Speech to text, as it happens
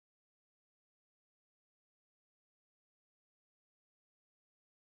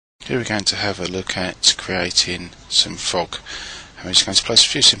Here we're going to have a look at creating some fog, and we're just going to place a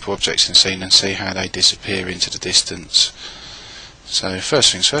few simple objects in the scene and see how they disappear into the distance. So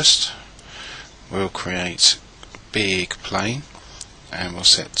first things first, we'll create a big plane and we'll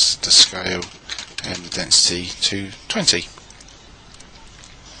set the scale and the density to 20.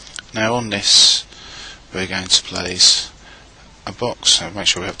 Now on this we're going to place a box, so make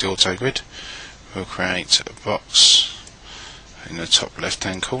sure we have the auto grid. We'll create a box in the top left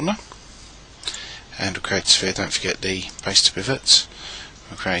hand corner and we'll create a sphere. Don't forget the base to pivot.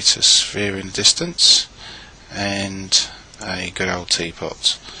 We'll create a sphere in the distance and a good old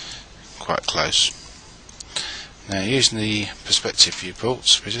teapot quite close. Now using the perspective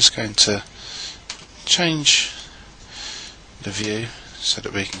viewports, we're just going to change the view so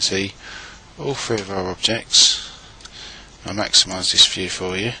that we can see all three of our objects. I'll maximise this view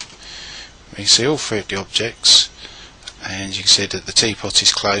for you. We can see all three of the objects, and you can see that the teapot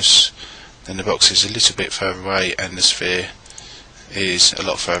is close, then the box is a little bit further away, and the sphere is a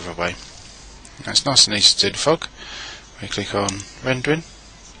lot further away. Now it's nice and easy to do the fog. We click on Rendering,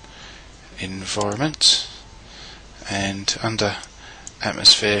 Environment, and under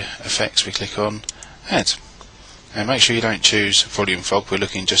Atmosphere Effects we click on Add. And make sure you don't choose Volume Fog, we're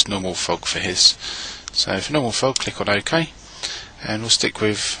looking just normal fog for his. So for normal fog, click on OK, and we'll stick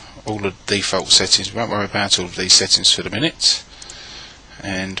with all the default settings. We won't worry about all of these settings for the minute,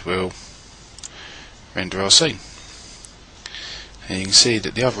 and we'll render our scene. And you can see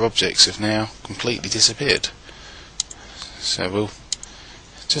that the other objects have now completely disappeared. So we'll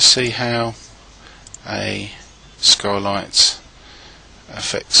just see how a skylight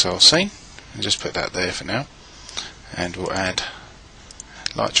affects our scene, and just put that there for now, and we'll add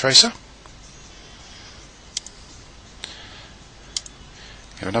light tracer.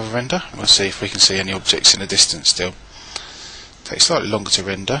 Give another render, and we'll see if we can see any objects in the distance still. Takes slightly longer to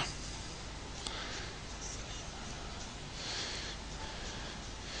render.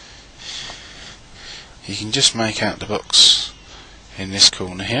 You can just make out the box in this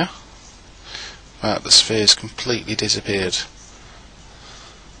corner here, but the sphere's completely disappeared.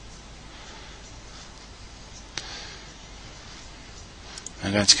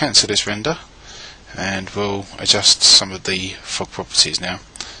 I'm going to cancel this render and we'll adjust some of the fog properties now.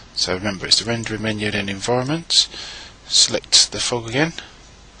 So remember, it's the rendering menu, then environment, select the fog again,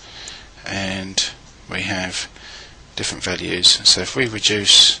 and we have different values. So if we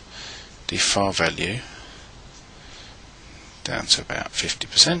reduce the far value down to about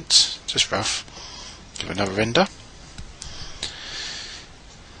 50%, just rough, give another render.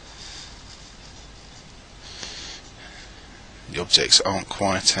 The objects aren't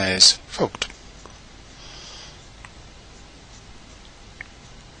quite as fogged.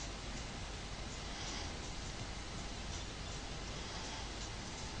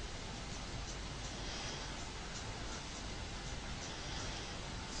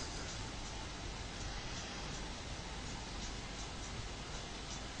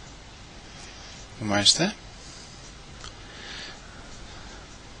 Almost there.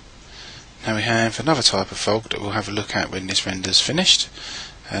 Now we have another type of fog that we'll have a look at when this render's finished,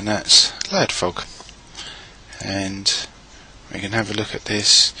 and that's layered fog. And we can have a look at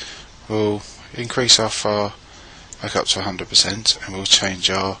this. We'll increase our far back up to 100% and we'll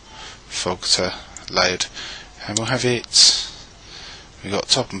change our fog to layered, and we'll have it, we've got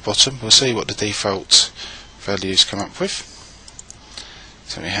top and bottom. We'll see what the default values come up with.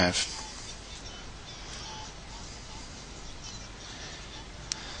 So we have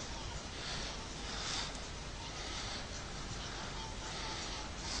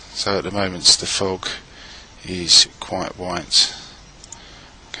so at the moment the fog is quite white.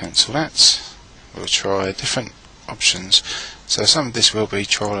 Cancel that. We'll try different options. So some of this will be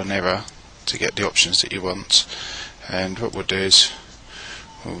trial and error to get the options that you want, and what we'll do is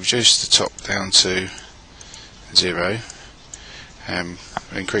we'll reduce the top down to 0 and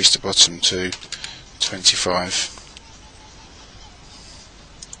increase the bottom to 25.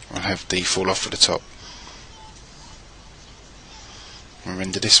 I'll have the fall off at the top. We'll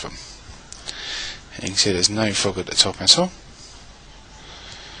render this one. And you can see there's no fog at the top at all.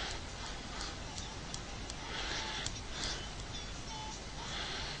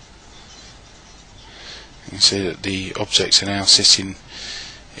 You can see that the objects are now sitting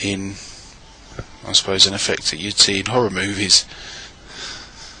in, I suppose, an effect that you'd see in horror movies.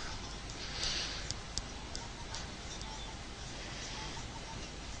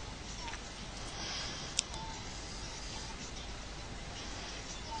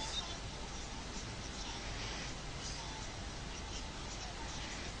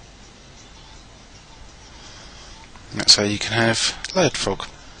 That's how you can have layered fog.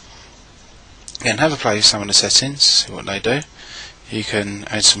 Again, have a play with some of the settings, see what they do. You can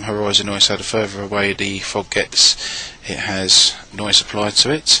add some horizon noise, so the further away the fog gets, it has noise applied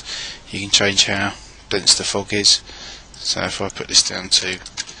to it. You can change how dense the fog is. So if I put this down to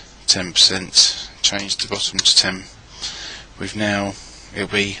 10%, change the bottom to 10, it'll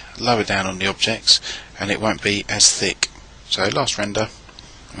be lower down on the objects and it won't be as thick. So last render,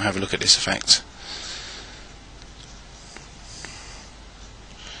 we'll have a look at this effect.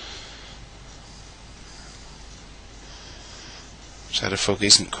 So the fog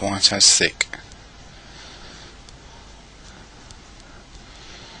isn't quite as thick.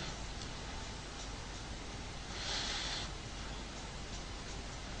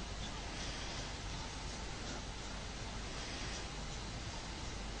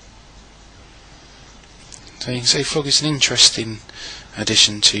 So you can see fog is an interesting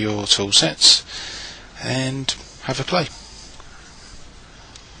addition to your tool sets, and have a play.